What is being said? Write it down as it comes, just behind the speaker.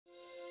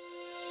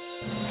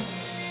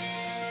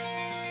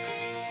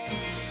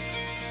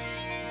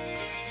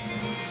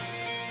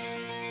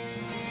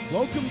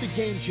Welcome to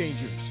Game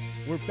Changers,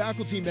 where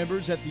faculty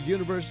members at the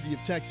University of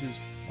Texas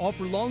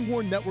offer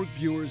Longhorn Network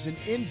viewers an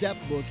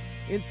in-depth look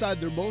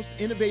inside their most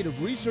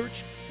innovative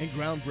research and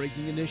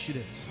groundbreaking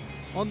initiatives.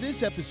 On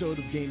this episode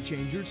of Game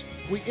Changers,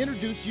 we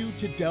introduce you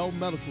to Dell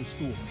Medical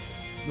School,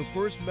 the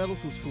first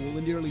medical school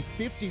in nearly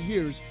 50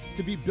 years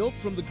to be built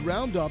from the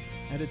ground up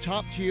at a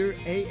top-tier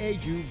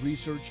AAU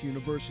research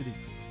university.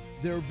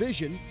 Their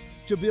vision,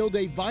 to build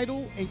a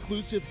vital,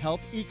 inclusive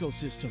health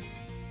ecosystem.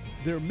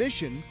 Their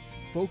mission,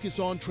 focus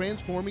on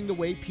transforming the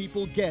way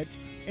people get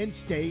and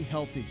stay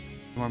healthy.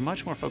 We're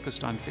much more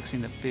focused on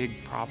fixing the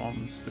big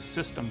problems, the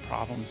system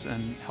problems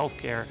in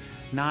healthcare,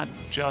 not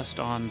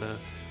just on the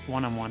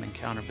one-on-one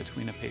encounter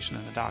between a patient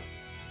and a doctor.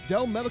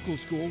 Dell Medical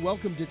School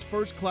welcomed its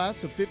first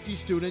class of 50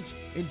 students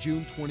in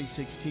June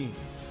 2016.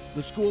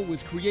 The school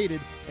was created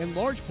in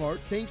large part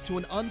thanks to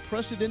an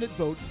unprecedented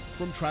vote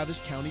from Travis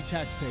County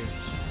taxpayers.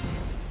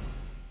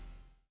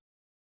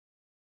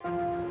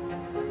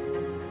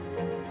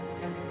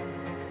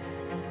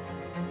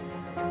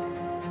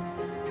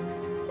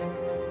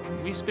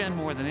 We spend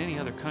more than any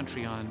other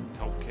country on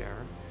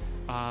healthcare,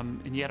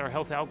 and yet our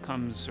health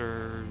outcomes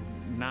are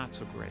not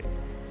so great.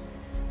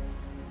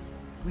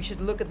 We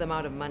should look at the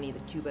amount of money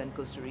that Cuba and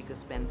Costa Rica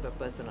spend per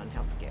person on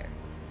healthcare.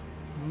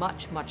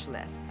 Much, much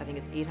less. I think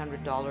it's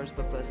 $800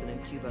 per person in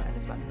Cuba, and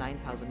it's about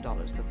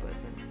 $9,000 per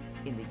person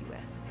in the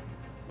US.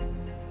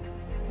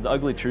 The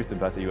ugly truth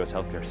about the US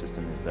healthcare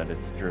system is that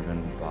it's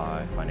driven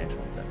by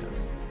financial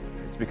incentives.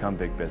 It's become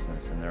big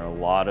business, and there are a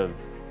lot of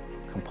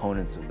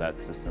components of that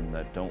system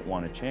that don't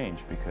want to change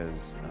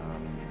because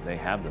they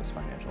have those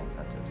financial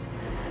incentives.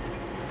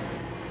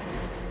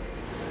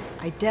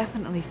 I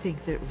definitely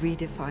think that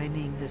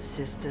redefining the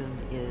system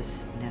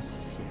is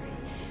necessary.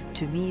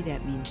 To me,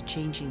 that means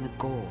changing the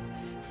goal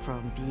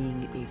from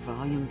being a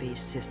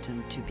volume-based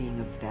system to being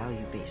a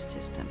value-based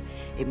system.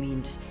 It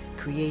means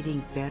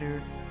creating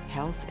better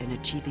health and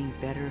achieving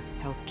better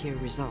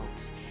healthcare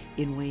results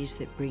in ways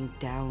that bring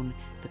down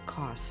the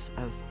costs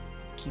of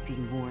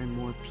keeping more and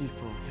more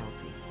people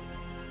healthy.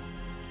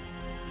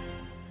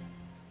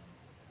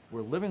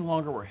 We're living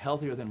longer, we're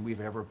healthier than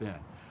we've ever been.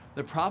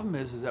 The problem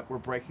is that we're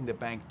breaking the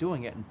bank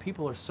doing it, and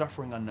people are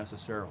suffering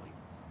unnecessarily.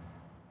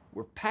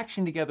 We're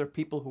patching together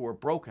people who are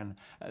broken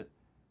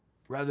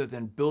rather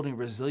than building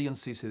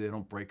resiliency so they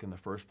don't break in the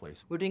first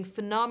place. We're doing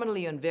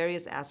phenomenally on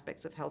various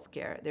aspects of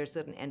healthcare. There's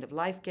certain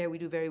end-of-life care we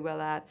do very well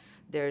at.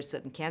 There's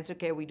certain cancer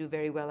care we do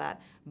very well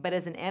at. But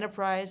as an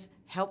enterprise,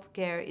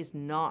 healthcare is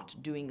not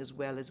doing as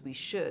well as we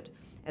should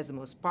as the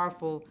most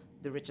powerful,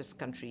 the richest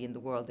country in the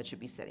world that should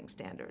be setting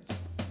standards.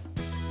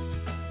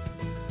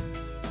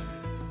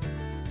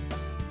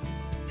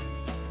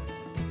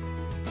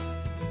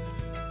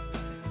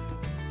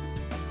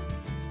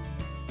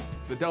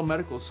 The Dell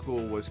Medical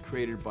School was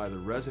created by the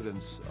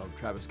residents of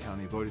Travis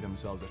County voting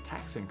themselves a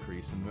tax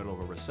increase in the middle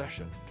of a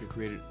recession to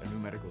create a new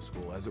medical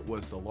school, as it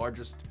was the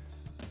largest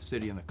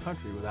city in the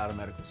country without a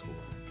medical school.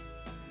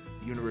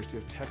 The University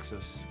of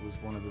Texas was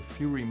one of the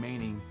few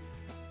remaining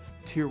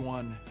Tier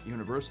 1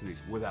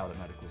 universities without a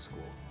medical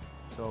school.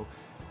 So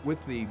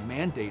with the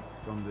mandate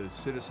from the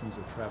citizens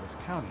of Travis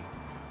County,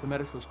 the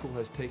medical school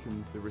has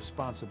taken the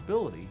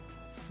responsibility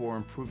for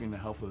improving the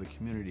health of the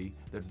community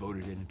that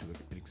voted it into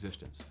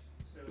existence.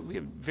 We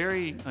have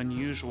very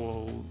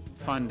unusual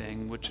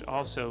funding, which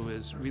also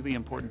is really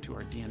important to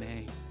our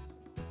DNA.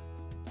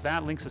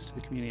 That links us to the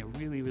community in a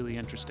really, really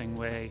interesting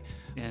way.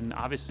 And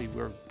obviously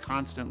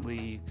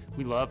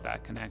we love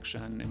that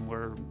connection, and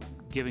we're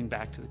giving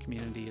back to the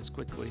community as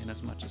quickly and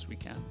as much as we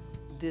can.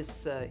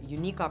 This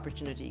unique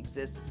opportunity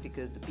exists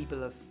because the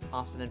people of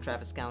Austin and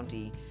Travis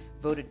County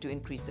voted to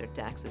increase their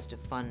taxes to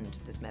fund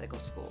this medical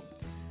school.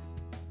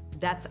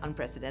 That's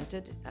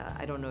unprecedented.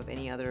 I don't know of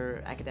any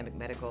other academic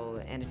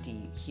medical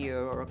entity here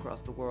or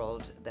across the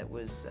world that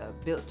was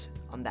built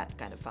on that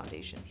kind of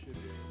foundation.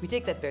 We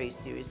take that very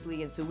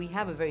seriously, and so we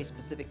have a very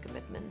specific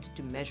commitment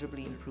to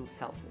measurably improve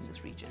health in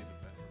this region.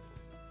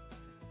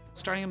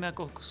 Starting a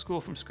medical school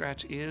from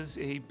scratch is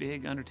a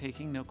big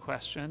undertaking, no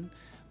question,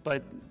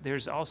 but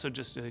there's also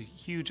just a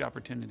huge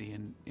opportunity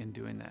in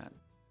doing that.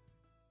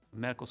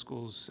 Medical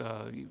schools,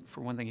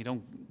 for one thing, you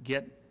don't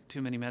get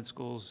too many med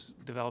schools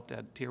developed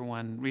at Tier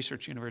 1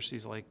 research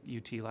universities like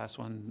UT, last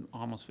one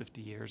almost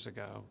 50 years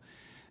ago.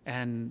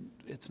 And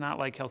it's not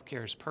like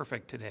healthcare is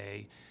perfect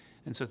today.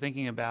 And so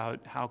thinking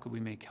about how could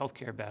we make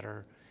healthcare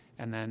better,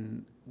 and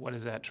then what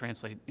does that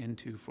translate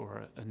into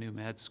for a new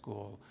med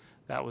school,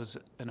 that was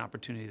an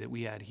opportunity that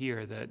we had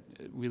here that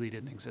really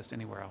didn't exist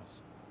anywhere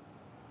else.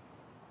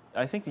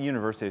 I think the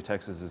University of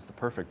Texas is the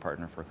perfect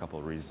partner for a couple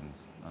of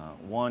reasons.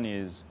 One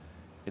is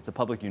it's a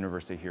public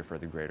university here for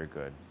the greater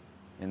good.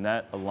 And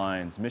that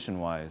aligns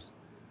mission-wise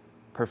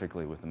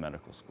perfectly with the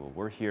medical school.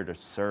 We're here to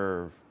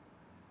serve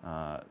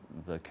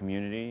the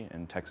community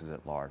and Texas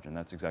at large, and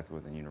that's exactly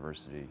what the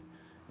university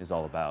is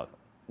all about.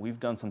 We've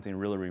done something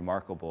really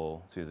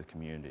remarkable to the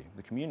community.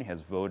 The community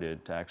has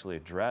voted to actually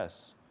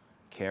address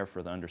care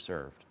for the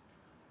underserved,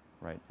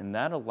 right? And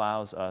that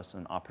allows us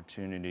an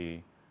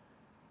opportunity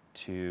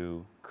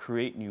to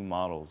create new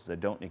models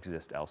that don't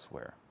exist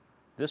elsewhere.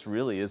 this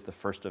really is the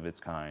first of its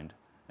kind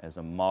as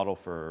a model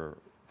for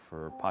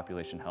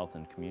population health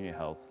and community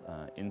health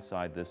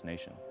inside this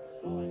nation.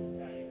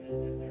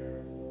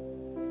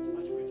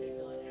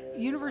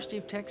 University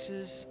of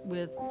Texas,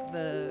 with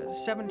the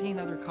 17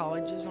 other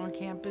colleges on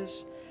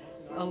campus,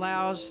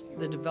 allows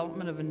the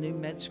development of a new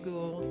med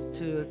school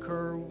to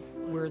occur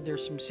where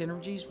there's some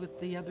synergies with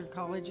the other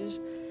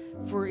colleges.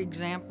 For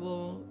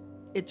example,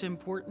 it's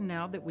important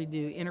now that we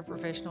do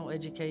interprofessional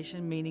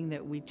education, meaning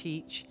that we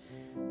teach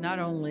not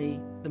only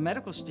the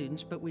medical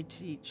students, but we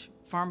teach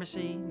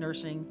pharmacy,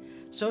 nursing,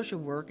 social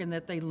work, and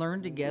that they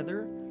learn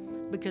together,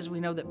 because we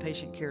know that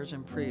patient care is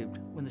improved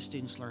when the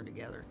students learn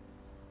together.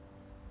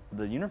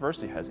 The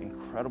university has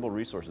incredible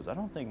resources. I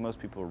don't think most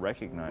people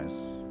recognize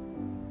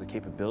the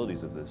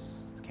capabilities of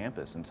this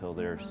campus until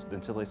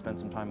they spend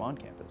some time on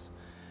campus.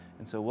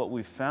 And so what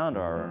we've found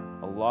are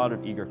a lot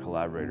of eager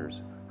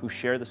collaborators who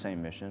share the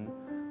same mission,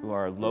 who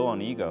are low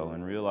on ego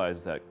and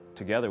realize that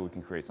together we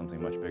can create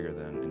something much bigger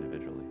than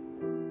individually.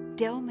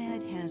 Dell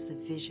Med has the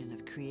vision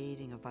of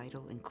creating a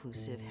vital,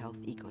 inclusive health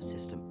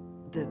ecosystem.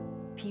 The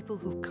people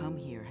who come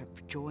here have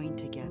joined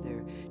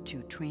together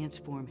to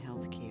transform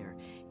healthcare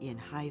in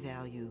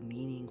high-value,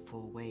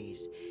 meaningful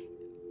ways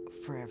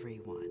for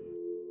everyone.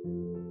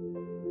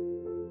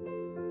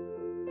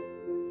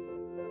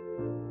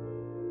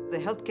 The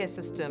healthcare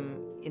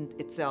system in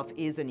itself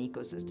is an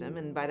ecosystem,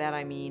 and by that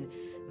I mean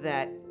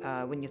that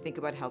when you think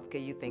about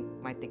healthcare, you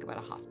might think about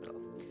a hospital.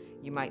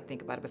 You might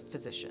think about a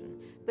physician.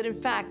 But in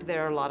fact,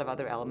 there are a lot of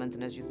other elements,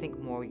 and as you think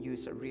more, you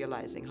start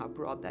realizing how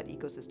broad that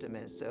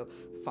ecosystem is. So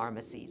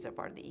pharmacies are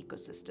part of the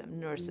ecosystem,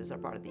 nurses are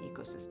part of the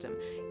ecosystem.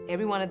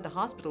 Everyone at the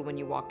hospital, when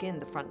you walk in,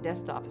 the front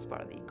desk staff is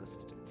part of the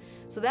ecosystem.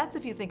 So that's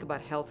if you think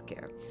about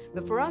healthcare.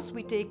 But for us,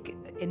 we take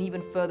an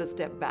even further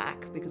step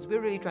back because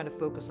we're really trying to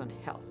focus on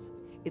health.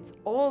 It's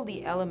all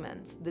the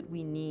elements that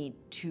we need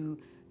to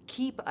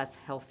keep us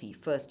healthy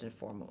first and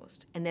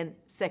foremost, and then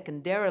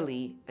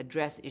secondarily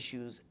address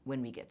issues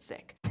when we get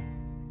sick.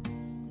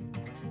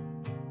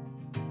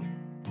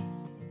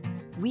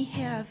 We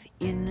have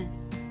in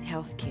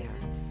healthcare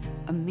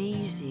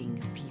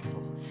amazing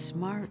people,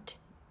 smart,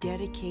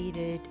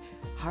 dedicated,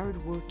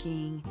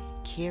 hardworking,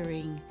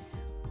 caring,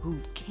 who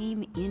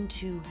came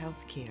into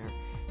healthcare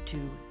to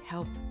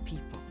help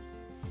people.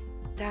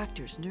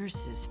 Doctors,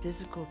 nurses,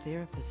 physical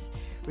therapists,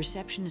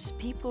 receptionists,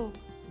 people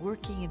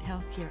working in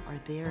healthcare are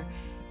there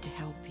to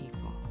help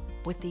people.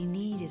 What they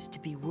need is to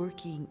be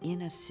working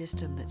in a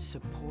system that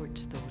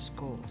supports those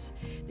goals,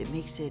 that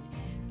makes it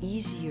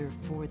easier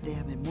for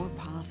them and more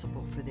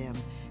possible for them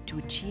to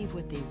achieve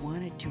what they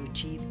wanted to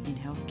achieve in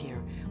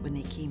healthcare when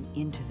they came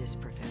into this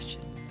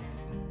profession.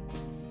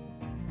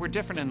 We're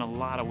different in a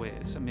lot of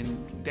ways. I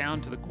mean,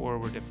 down to the core,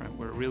 we're different.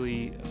 We're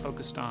really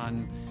focused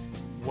on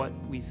what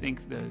we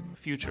think the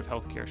future of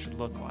healthcare should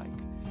look like.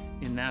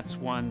 And that's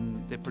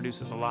one that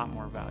produces a lot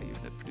more value,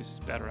 that produces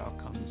better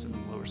outcomes and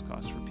lowers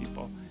costs for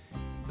people.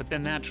 But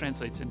then that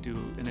translates into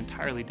an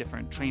entirely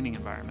different training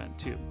environment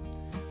too.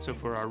 So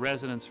for our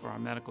residents, for our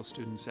medical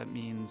students, that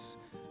means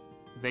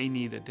they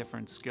need a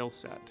different skill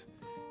set.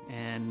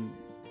 And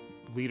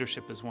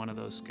leadership is one of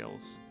those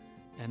skills.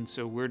 And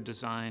so we're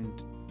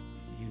designed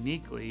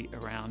uniquely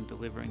around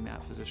delivering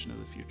that physician of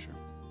the future.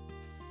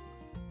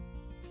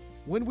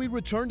 When we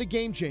return to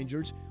Game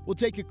Changers, we'll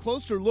take a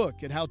closer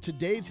look at how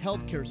today's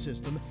healthcare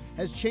system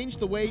has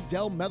changed the way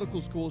Dell Medical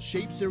School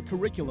shapes their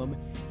curriculum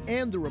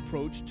and their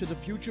approach to the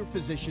future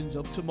physicians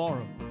of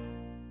tomorrow.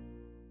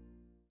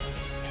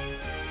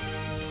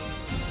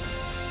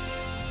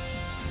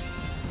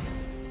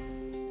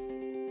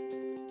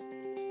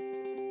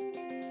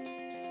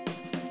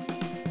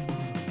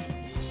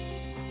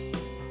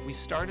 We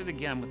started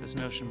again with this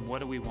notion, what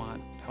do we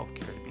want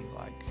healthcare to be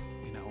like?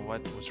 You know,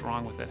 what's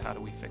wrong with it? How do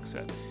we fix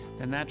it?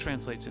 Then that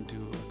translates into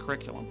a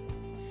curriculum.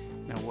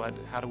 You know,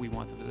 how do we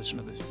want the physician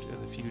of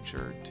the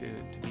future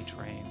to be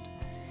trained?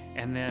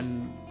 And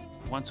then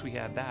once we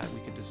had that, we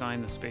could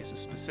design the spaces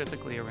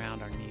specifically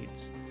around our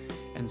needs.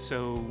 And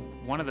so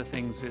one of the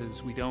things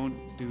is we don't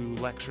do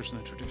lectures in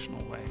the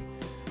traditional way.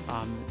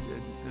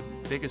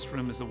 The biggest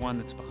room is the one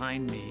that's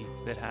behind me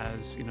that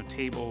has, you know,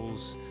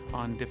 tables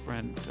on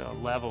different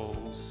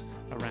levels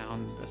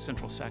around a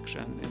central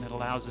section, and it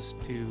allows us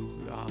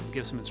to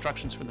give some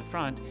instructions from the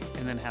front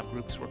and then have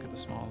groups work at the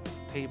small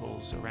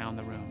tables around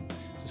the room.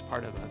 This is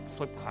part of a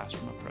flipped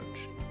classroom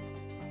approach.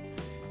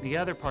 The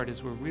other part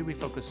is we're really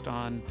focused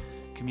on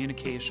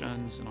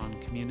communications and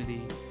on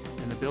community,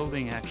 and the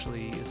building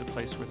actually is a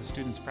place where the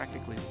students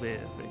practically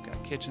live. They've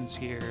got kitchens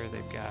here,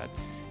 they've got,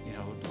 you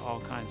know,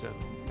 all kinds of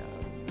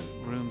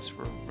rooms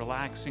for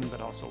relaxing,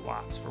 but also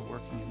lots for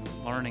working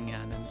and learning in,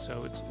 and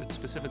so it's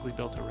specifically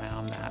built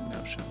around that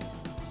notion.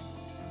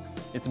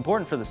 It's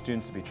important for the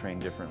students to be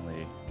trained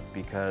differently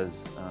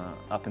because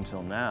up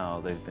until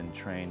now they've been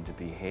trained to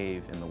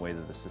behave in the way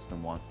that the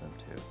system wants them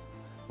to,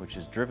 which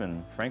is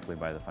driven, frankly,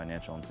 by the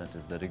financial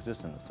incentives that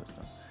exist in the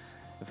system.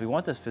 If we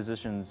want the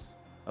physicians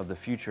of the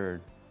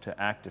future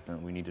to act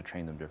differently, we need to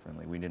train them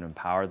differently. We need to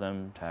empower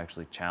them to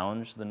actually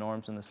challenge the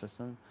norms in the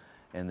system,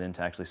 and then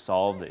to actually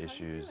solve the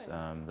issues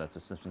that the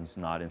system's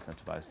not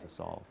incentivized to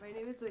solve. My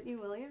name is Whitney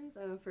Williams.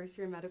 I'm a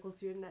first-year medical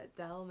student at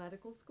Dell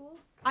Medical School.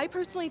 I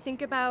personally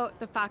think about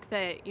the fact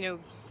that,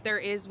 there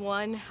is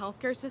one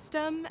healthcare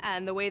system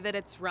and the way that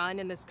it's run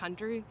in this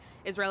country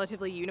is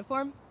relatively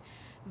uniform,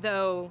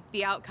 though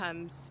the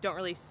outcomes don't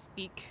really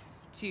speak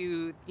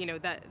to,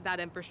 that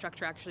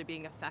infrastructure actually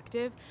being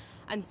effective.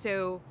 And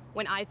so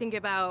when I think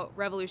about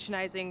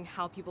revolutionizing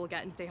how people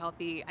get and stay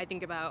healthy, I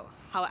think about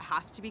how it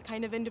has to be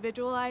kind of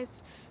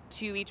individualized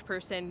to each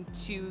person,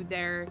 to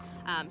their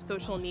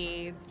social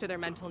needs, to their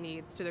mental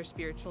needs, to their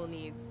spiritual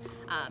needs,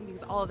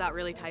 because all of that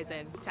really ties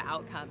in to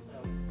outcome.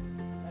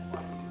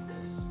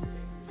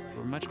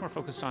 We're much more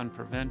focused on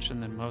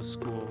prevention than most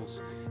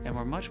schools, and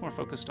we're much more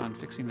focused on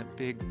fixing the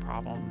big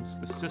problems,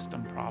 the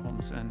system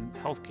problems in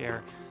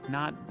healthcare,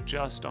 not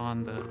just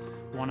on the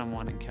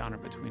one-on-one encounter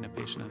between a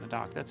patient and a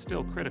doc. That's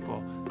still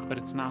critical, but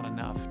it's not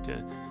enough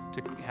to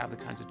have the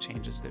kinds of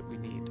changes that we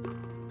need.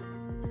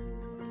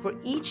 For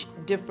each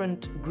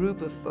different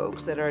group of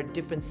folks that are at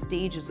different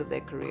stages of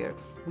their career,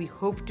 we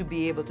hope to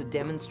be able to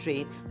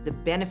demonstrate the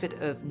benefit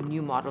of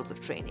new models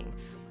of training.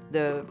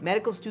 The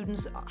medical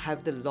students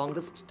have the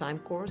longest time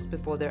course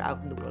before they're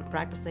out in the world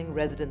practicing.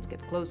 Residents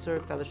get closer,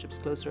 fellowships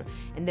closer,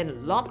 and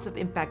then lots of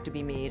impact to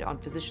be made on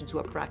physicians who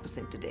are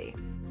practicing today.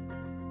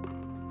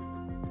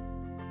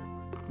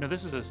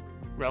 This is a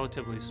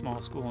relatively small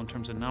school in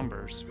terms of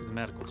numbers for the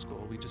medical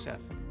school. We just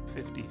have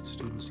 50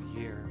 students a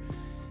year.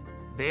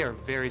 They are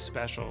very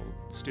special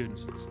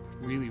students. It's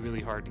really, really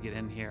hard to get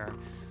in here.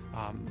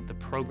 The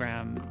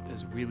program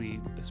is really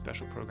a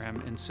special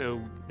program, and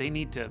so they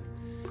need to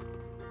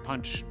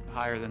punch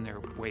higher than their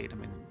weight.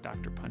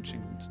 Doctor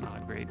punching is not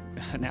a great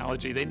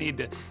analogy. They need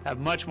to have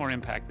much more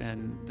impact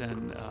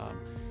than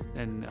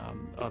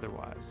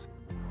otherwise.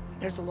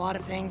 There's a lot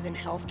of things in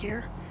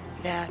healthcare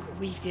that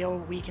we feel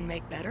we can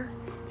make better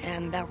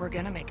and that we're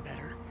going to make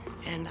better.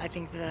 And I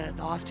think the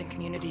Austin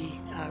community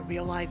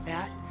realized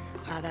that.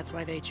 That's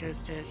why they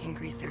chose to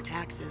increase their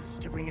taxes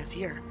to bring us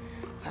here.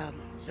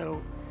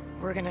 So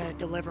we're going to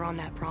deliver on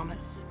that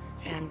promise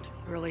and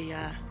really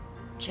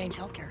change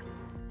healthcare.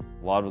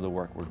 A lot of the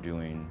work we're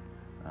doing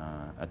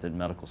at the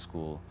medical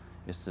school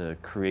is to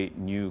create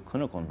new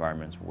clinical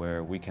environments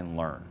where we can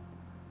learn,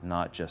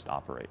 not just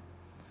operate.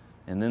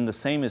 And then the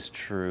same is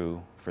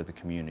true for the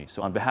community.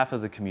 So on behalf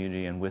of the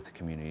community and with the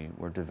community,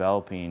 we're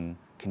developing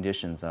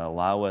conditions that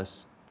allow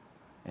us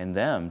and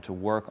them to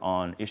work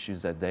on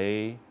issues that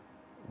they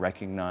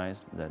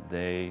recognize, that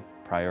they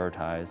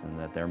prioritize, and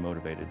that they're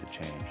motivated to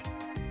change.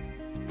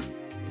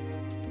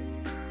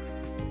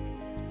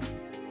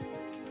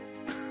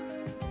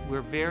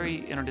 We're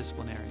very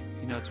interdisciplinary.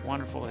 It's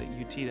wonderful at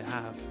UT to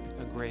have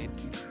a great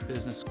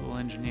business school,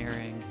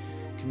 engineering,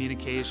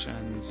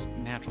 communications,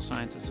 natural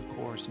sciences, of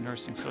course,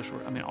 nursing, social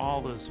work.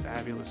 All those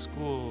fabulous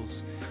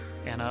schools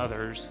and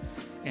others.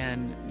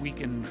 And we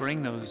can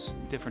bring those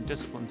different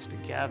disciplines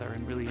together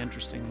in really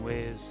interesting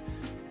ways,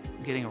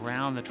 getting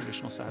around the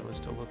traditional silos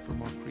to look for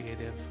more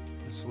creative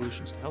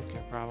solutions to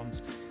healthcare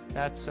problems.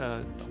 That's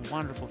a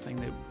wonderful thing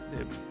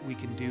that we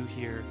can do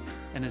here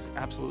and is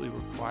absolutely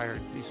required.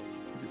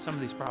 Some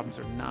of these problems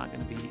are not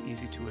going to be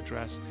easy to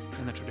address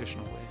in the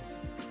traditional ways.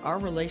 Our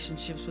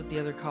relationships with the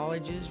other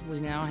colleges,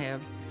 we now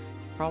have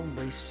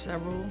probably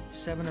 7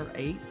 or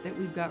 8 that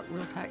we've got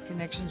real tight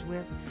connections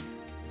with.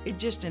 It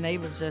just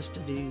enables us to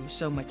do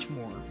so much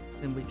more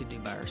than we could do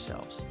by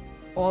ourselves.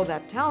 All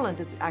that talent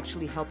is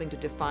actually helping to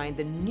define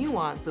the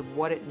nuance of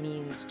what it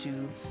means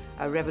to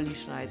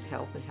revolutionize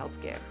health and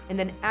healthcare. And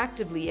then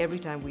actively, every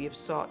time we have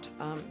sought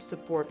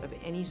support of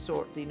any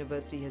sort, the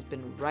university has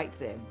been right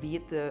there, be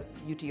it the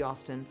UT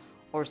Austin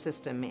or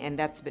system, and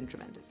that's been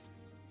tremendous.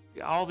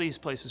 All these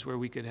places where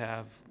we could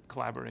have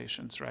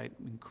collaborations, right,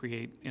 and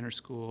create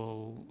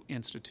inter-school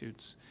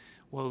institutes.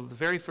 Well, the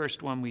very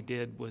first one we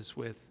did was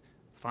with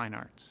fine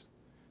arts.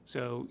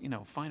 So,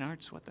 fine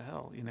arts, what the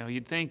hell?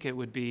 You'd think it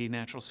would be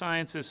natural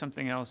sciences,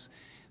 something else.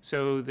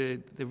 So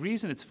the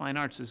reason it's fine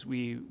arts is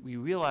we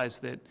realize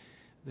that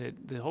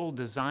the whole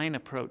design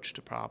approach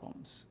to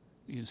problems,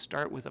 you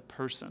start with a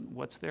person.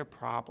 What's their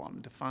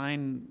problem?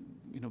 Define,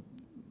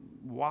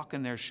 walk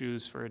in their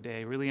shoes for a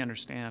day, really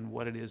understand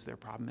what it is their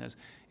problem is,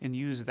 and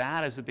use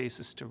that as a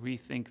basis to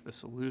rethink the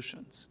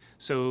solutions.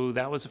 So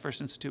that was the first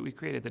institute we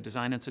created, the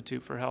Design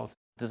Institute for Health.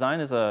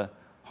 Design is a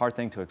hard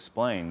thing to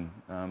explain,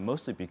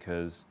 mostly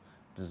because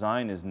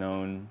design is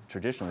known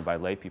traditionally by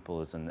lay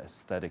people as an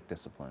aesthetic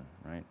discipline,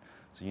 right?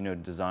 So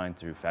design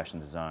through fashion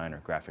design or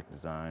graphic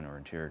design or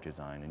interior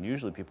design, and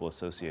usually people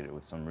associate it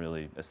with some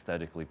really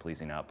aesthetically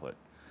pleasing output.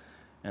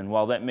 And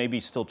while that may be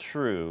still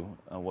true,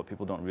 what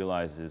people don't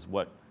realize is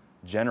what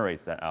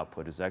generates that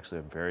output is actually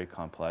a very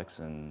complex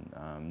and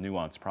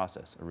nuanced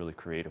process, a really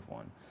creative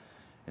one.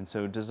 And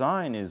so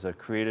design is a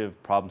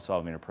creative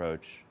problem-solving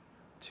approach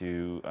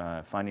to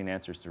finding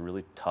answers to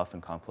really tough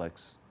and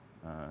complex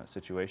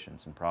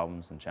situations and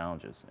problems and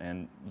challenges,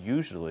 and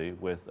usually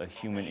with a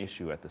human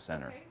issue at the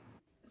center. Okay.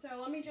 So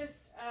let me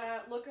just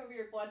look over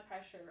your blood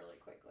pressure really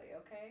quickly,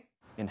 okay?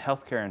 In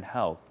healthcare and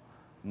health,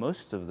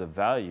 most of the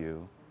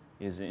value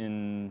is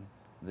in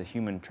the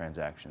human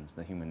transactions,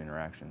 the human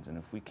interactions. And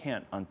if we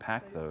can't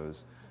unpack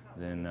those,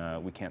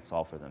 then we can't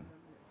solve for them.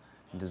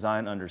 And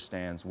design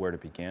understands where to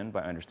begin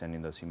by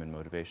understanding those human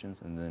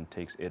motivations and then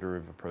takes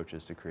iterative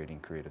approaches to creating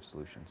creative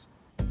solutions.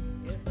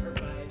 It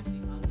provides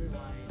the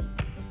underlying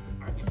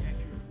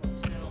architecture for the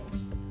cells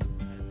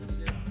to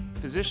sit on.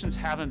 Physicians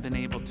haven't been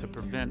able to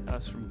prevent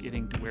us from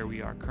getting to where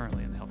we are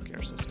currently in the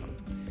healthcare system.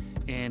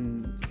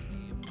 And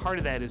part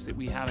of that is that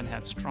we haven't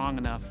had strong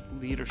enough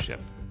leadership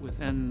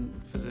within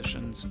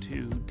physicians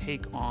to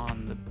take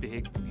on the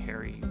big,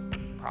 hairy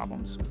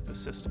problems with the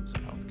systems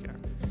of healthcare.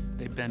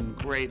 They've been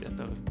great at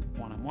the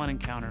one-on-one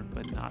encounter,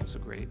 but not so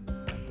great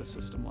at the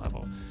system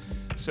level.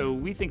 So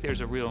we think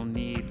there's a real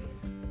need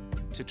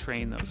to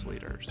train those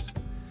leaders.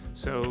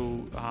 So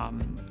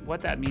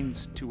what that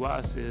means to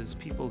us is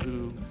people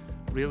who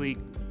really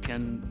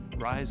can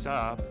rise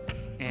up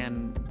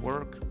and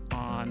work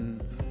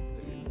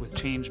with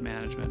change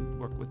management,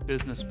 work with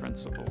business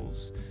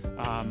principles,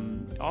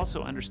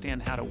 also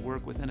understand how to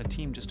work within a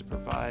team just to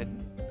provide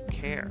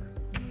care.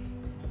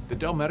 The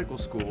Dell Medical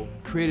School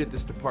created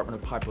this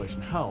Department of Population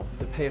Health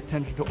to pay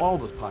attention to all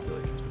those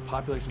populations, the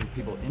population of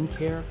people in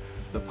care,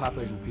 the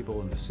population of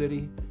people in the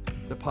city,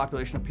 the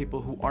population of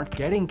people who aren't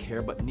getting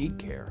care but need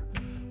care.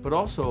 But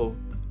also,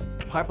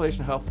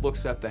 population health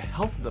looks at the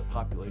health of the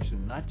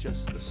population, not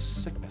just the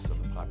sickness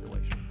of the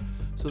population.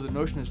 So the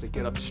notion is to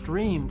get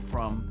upstream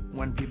from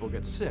when people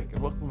get sick,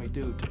 and what can we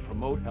do to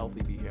promote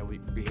healthy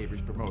behaviors,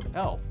 promote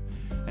health,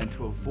 and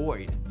to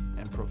avoid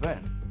and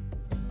prevent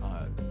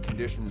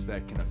conditions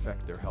that can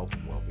affect their health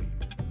and well-being.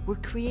 We're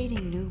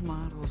creating new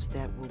models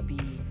that will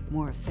be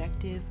more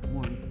effective,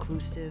 more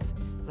inclusive,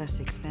 less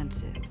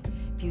expensive.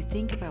 If you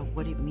think about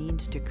what it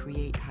means to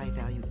create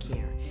high-value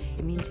care,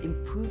 it means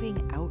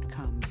improving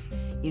outcomes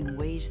in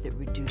ways that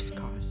reduce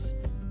costs.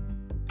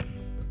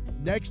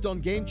 Next on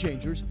Game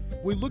Changers,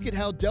 we look at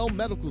how Dell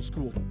Medical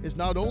School is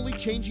not only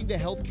changing the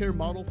healthcare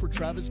model for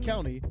Travis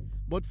County,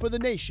 but for the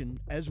nation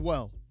as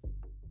well.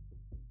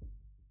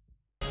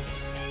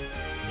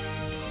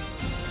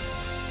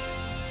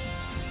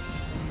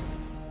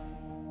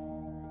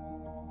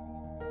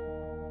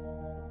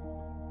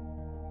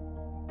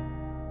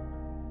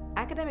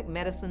 Academic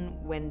medicine,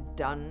 when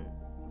done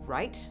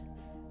right,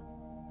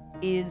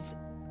 is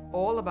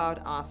all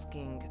about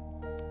asking,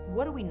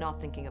 what are we not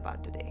thinking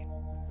about today?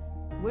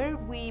 Where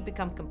have we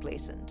become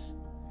complacent?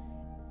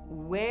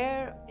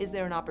 Where is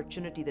there an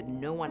opportunity that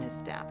no one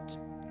has tapped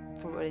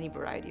for any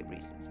variety of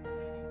reasons?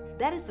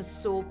 That is the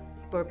sole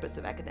purpose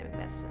of academic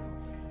medicine.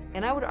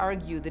 And I would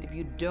argue that if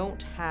you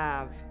don't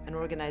have an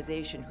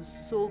organization whose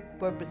sole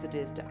purpose it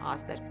is to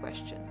ask that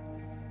question,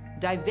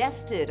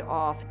 divested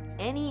of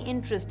any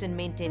interest in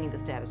maintaining the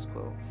status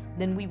quo,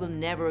 then we will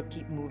never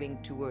keep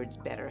moving towards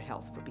better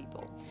health for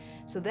people.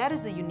 So that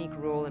is the unique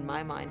role in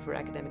my mind for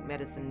academic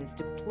medicine, is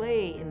to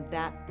play in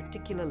that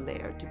particular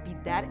layer, to be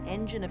that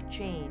engine of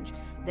change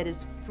that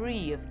is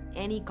free of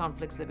any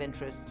conflicts of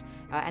interest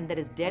and that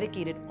is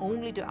dedicated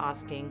only to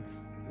asking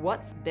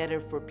what's better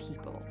for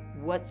people,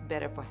 what's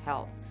better for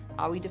health.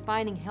 Are we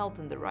defining health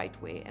in the right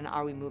way, and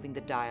are we moving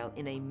the dial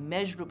in a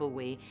measurable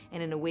way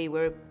and in a way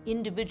where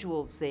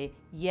individuals say,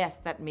 yes,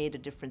 that made a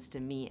difference to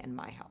me and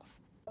my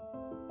health?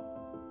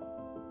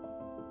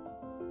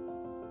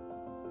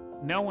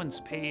 No one's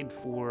paid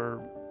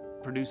for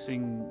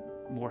producing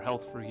more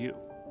health for you,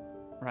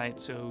 right?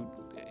 So,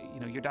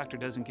 your doctor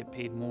doesn't get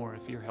paid more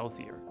if you're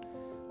healthier,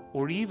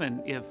 or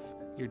even if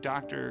your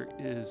doctor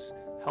is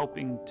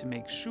helping to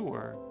make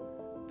sure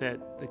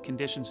that the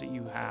conditions that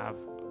you have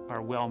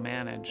are well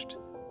managed,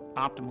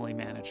 optimally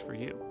managed for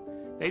you.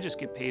 They just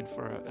get paid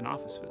for an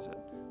office visit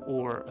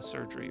or a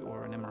surgery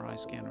or an MRI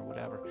scan or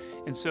whatever.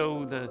 And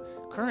so the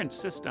current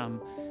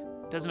system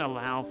doesn't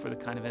allow for the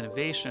kind of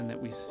innovation that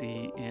we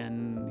see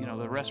in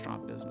the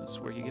restaurant business,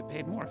 where you get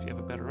paid more if you have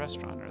a better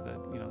restaurant, or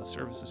the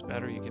service is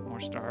better, you get more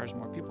stars,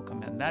 more people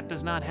come in. That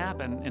does not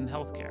happen in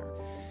healthcare.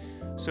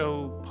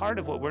 So part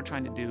of what we're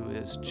trying to do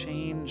is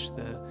change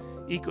the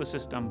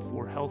ecosystem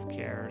for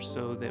healthcare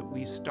so that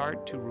we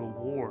start to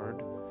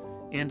reward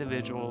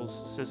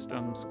individuals,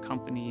 systems,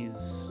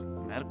 companies,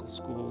 medical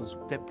schools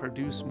that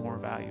produce more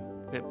value,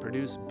 that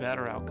produce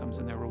better outcomes,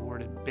 and they're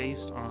rewarded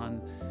based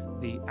on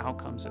the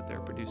outcomes that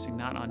they're producing,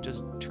 not on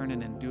just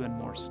turning and doing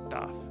more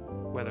stuff,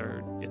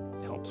 whether it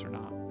helps or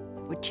not.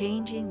 We're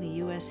changing the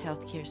U.S.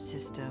 healthcare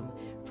system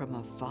from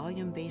a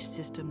volume-based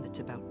system that's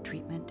about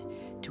treatment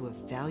to a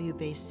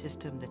value-based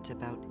system that's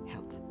about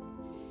health.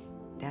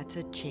 That's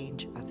a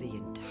change of the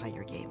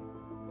entire game.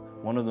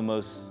 One of the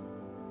most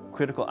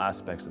critical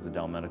aspects of the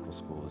Dell Medical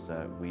School is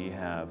that we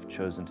have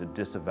chosen to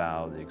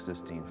disavow the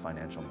existing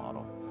financial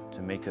model,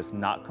 to make us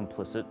not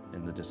complicit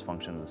in the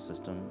dysfunction of the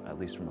system, at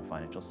least from a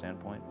financial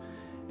standpoint.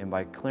 And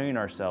by clearing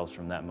ourselves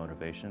from that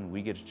motivation,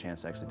 we get a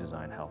chance to actually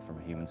design health from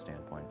a human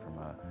standpoint, from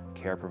a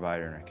care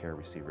provider and a care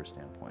receiver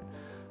standpoint.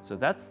 So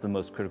that's the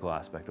most critical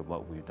aspect of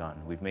what we've done.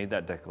 We've made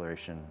that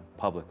declaration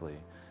publicly,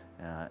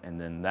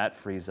 and then that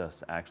frees us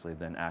to actually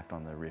then act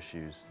on the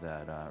issues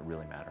that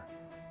really matter.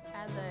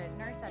 As a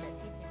nurse at a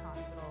teaching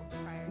hospital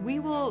prior to We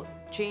will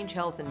change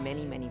health in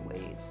many, many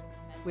ways.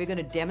 We're going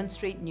to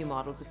demonstrate new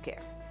models of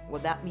care.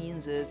 What that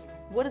means is,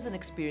 what does an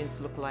experience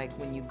look like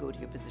when you go to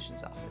your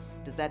physician's office?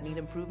 Does that need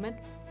improvement?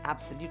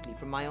 Absolutely.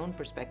 From my own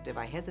perspective,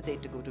 I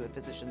hesitate to go to a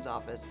physician's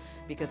office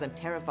because I'm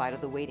terrified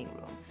of the waiting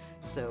room.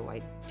 So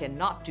I tend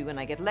not to, and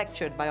I get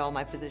lectured by all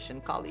my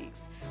physician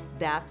colleagues.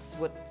 That's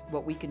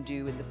what we can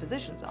do in the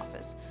physician's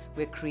office.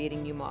 We're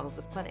creating new models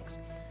of clinics.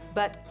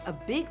 But a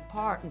big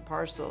part and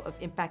parcel of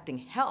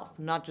impacting health,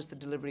 not just the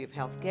delivery of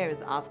health care,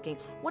 is asking,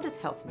 what does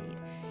health need?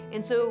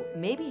 And so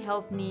maybe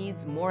health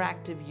needs more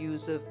active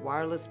use of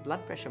wireless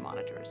blood pressure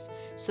monitors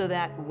so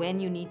that when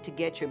you need to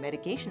get your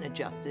medication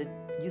adjusted,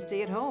 you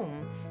stay at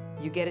home,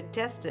 you get it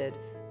tested,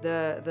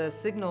 the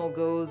signal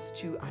goes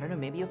to, I don't know,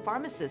 maybe a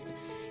pharmacist,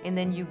 and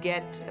then you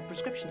get a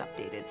prescription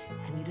updated,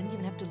 and you don't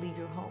even have to leave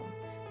your home.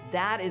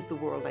 That is the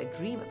world I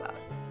dream about.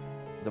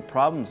 The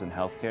problems in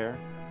healthcare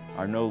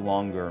are no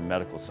longer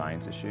medical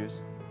science issues.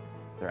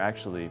 They're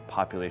actually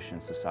population,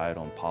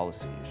 societal, and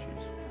policy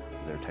issues.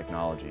 They're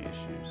technology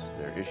issues.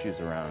 They're issues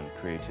around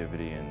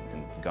creativity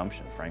and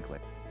gumption, frankly.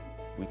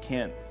 We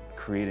can't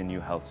create a new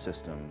health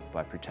system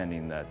by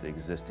pretending that the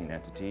existing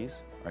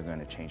entities are going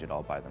to change it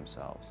all by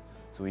themselves.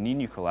 So we need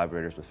new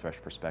collaborators with fresh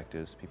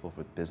perspectives, people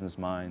with business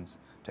minds,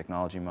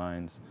 technology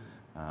minds,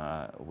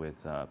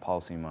 with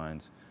policy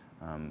minds,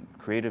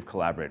 creative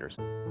collaborators.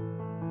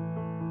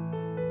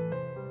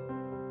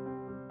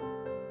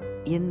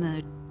 In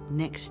the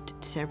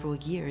next several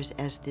years,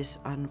 as this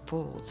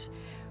unfolds,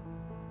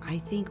 I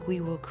think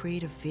we will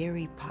create a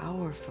very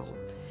powerful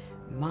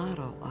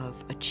model of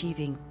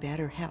achieving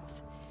better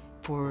health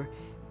for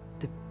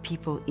the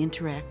people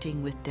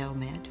interacting with Dell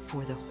Med,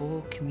 for the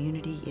whole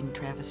community in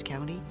Travis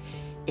County,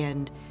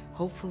 and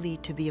hopefully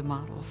to be a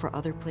model for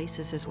other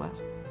places as well.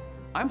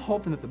 I'm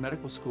hoping that the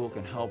medical school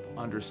can help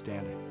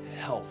understand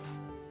health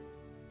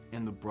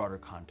in the broader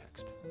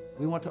context.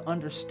 We want to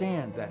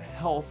understand that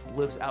health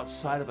lives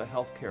outside of a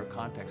healthcare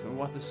context, and we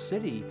want the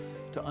city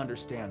to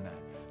understand that,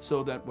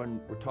 so that when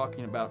we're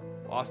talking about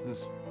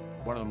Austin's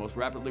one of the most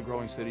rapidly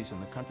growing cities in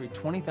the country,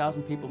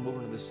 20,000 people move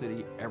into the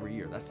city every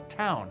year. That's the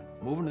town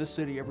moving to the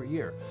city every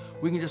year.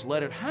 We can just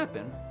let it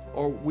happen,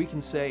 or we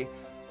can say,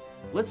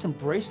 let's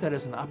embrace that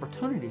as an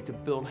opportunity to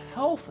build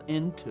health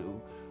into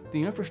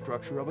the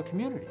infrastructure of a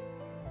community.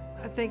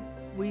 I think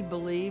we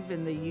believe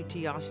in the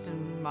UT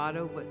Austin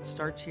motto, what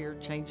starts here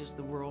changes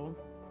the world,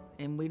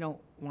 and we don't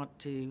want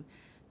to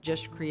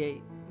just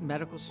create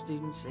medical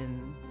students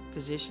and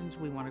physicians.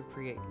 We want to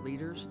create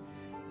leaders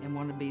and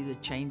want to be the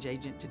change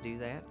agent to do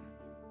that.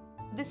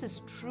 This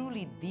is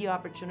truly the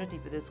opportunity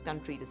for this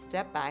country to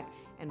step back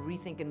and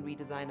rethink and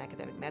redesign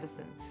academic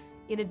medicine.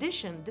 In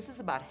addition, this is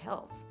about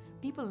health.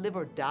 People live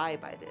or die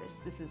by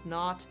this. This is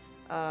not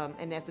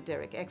an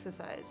esoteric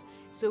exercise.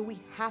 So we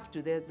have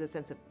to, there's a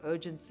sense of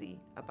urgency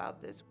about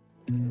this.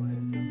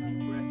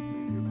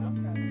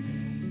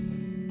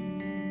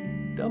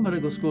 Dell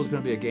Medical School is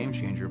going to be a game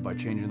changer by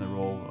changing the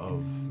role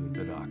of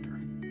the doctor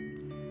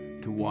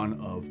to one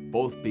of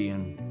both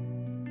being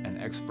an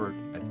expert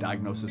at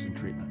diagnosis and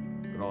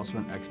treatment, but also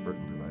an expert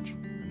in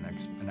prevention,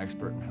 an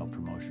expert in health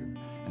promotion,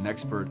 an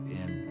expert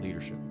in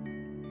leadership.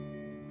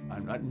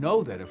 I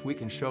know that if we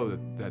can show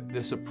that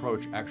this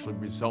approach actually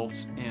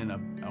results in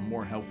a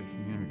more healthy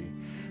community,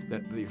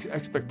 that the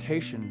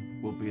expectation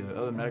will be that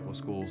other medical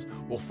schools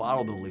will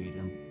follow the lead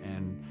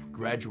and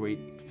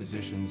graduate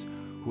physicians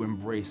who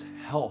embrace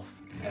health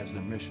as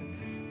their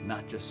mission,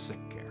 not just sick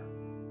care.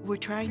 We're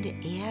trying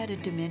to add a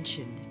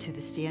dimension to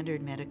the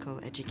standard medical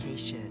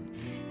education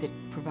that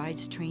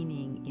provides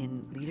training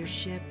in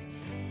leadership,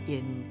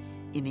 in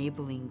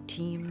enabling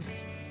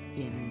teams,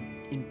 in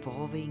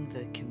involving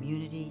the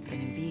community,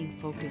 and in being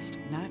focused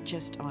not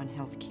just on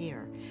health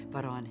care,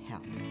 but on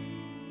health.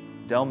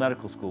 Dell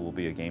Medical School will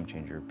be a game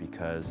changer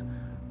because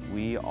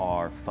we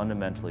are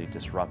fundamentally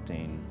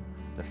disrupting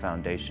the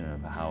foundation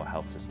of how a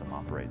health system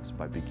operates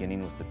by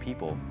beginning with the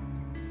people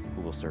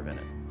who will serve in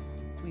it.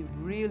 We've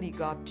really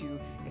got to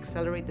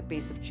accelerate the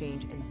pace of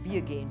change and be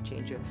a game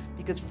changer,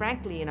 because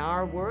frankly, in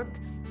our work,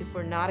 if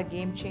we're not a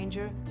game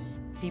changer,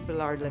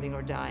 people are living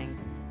or dying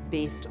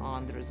based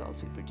on the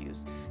results we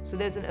produce. So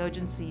there's an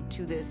urgency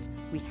to this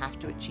we have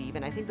to achieve,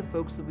 and I think the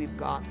folks that we've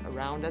got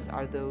around us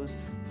are those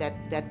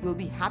that will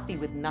be happy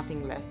with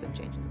nothing less than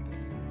changing the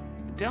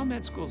game. Dell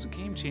Med School is a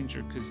game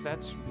changer because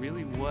that's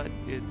really what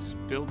it's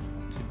built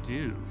to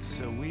do.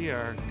 So we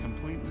are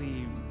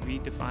completely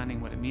redefining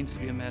what it means to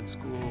be a med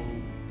school,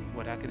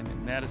 what academic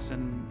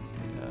medicine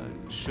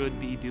should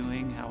be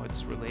doing, how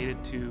it's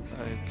related to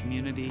a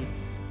community,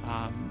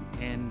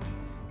 and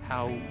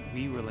how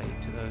we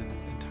relate to the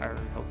entire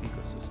health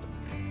ecosystem.